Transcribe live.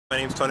My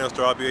name is Tony with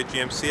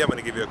DoralBuickGMC. I'm going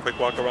to give you a quick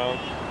walk around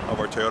of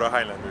our Toyota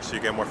Highlander so you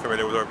get more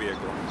familiar with our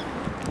vehicle.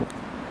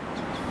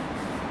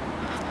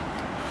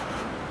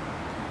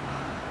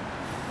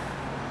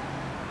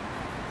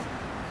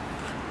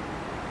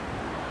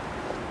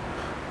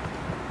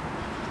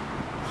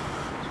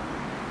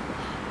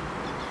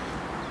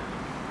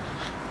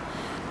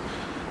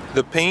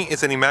 The paint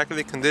is in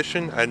immaculate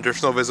condition and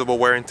there's no visible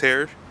wear and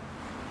tear.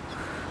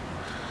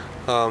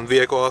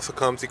 Vehicle also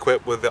comes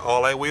equipped with the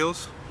all-alloy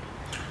wheels.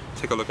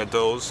 Take a look at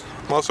those.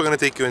 I'm also going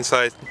to take you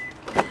inside.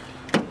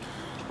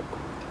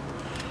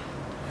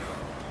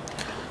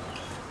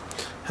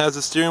 Has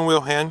the steering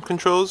wheel hand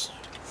controls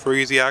for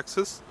easy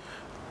access.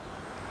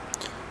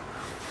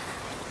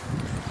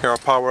 Here, I'll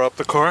power up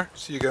the car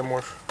so you get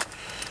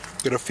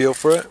a feel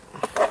for it.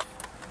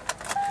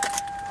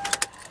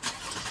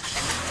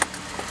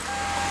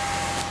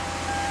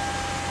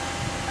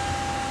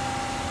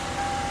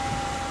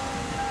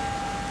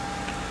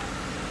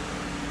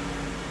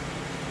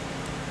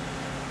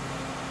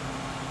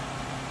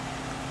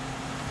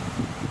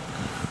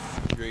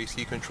 Your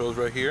AC controls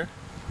right here,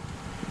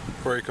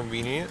 very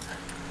convenient.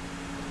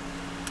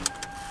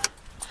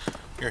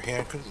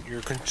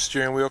 Your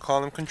steering wheel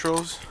column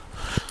controls.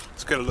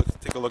 Let's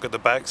take a look at the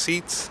back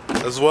seats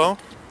as well.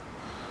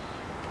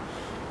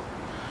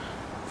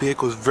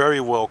 Vehicle is very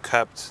well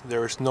kept.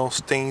 There is no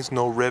stains,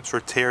 no rips or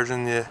tears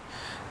in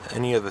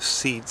any of the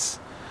seats.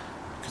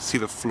 You can see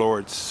the floor;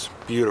 it's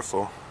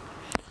beautiful.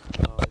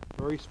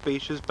 Very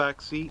spacious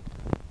back seat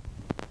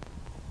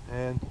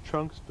and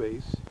trunk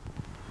space.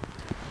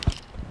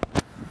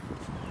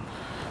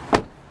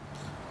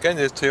 Again,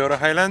 this is Toyota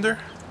Highlander,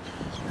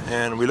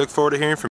 and we look forward to hearing from you.